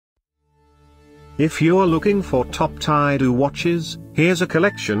If you're looking for top Tidoo watches, here's a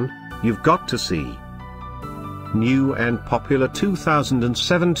collection you've got to see. New and popular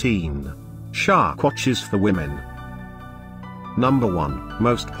 2017 Shark Watches for Women. Number 1,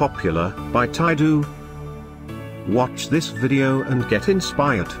 Most Popular, by Tidoo. Watch this video and get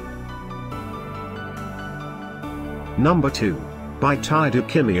inspired. Number 2, by Tidoo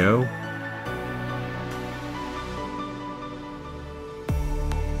Kimio.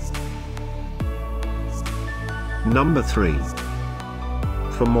 Number 3.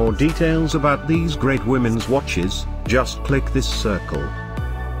 For more details about these great women's watches, just click this circle.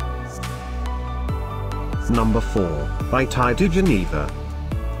 Number 4, by Tidoo Geneva.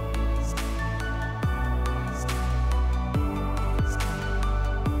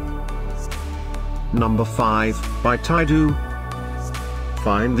 Number 5, by Tidoo.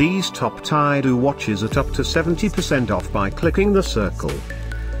 Find these top Tidoo watches at up to 70% off by clicking the circle.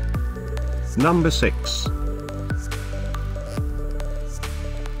 Number 6.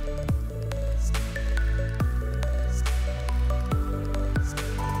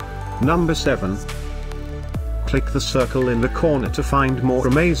 Number 7. Click the circle in the corner to find more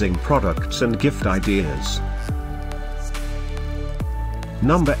amazing products and gift ideas.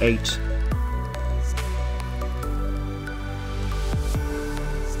 Number 8.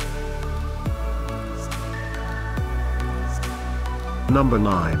 Number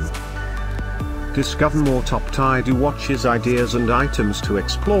 9. Discover more top Tidoo watches ideas and items to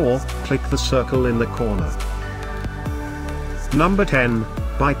explore, click the circle in the corner. Number 10,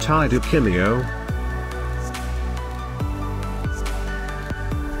 by Tidoo Kimio.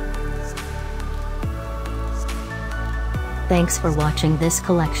 Thanks for watching this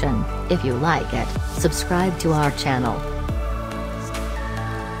collection. If you like it, subscribe to our channel.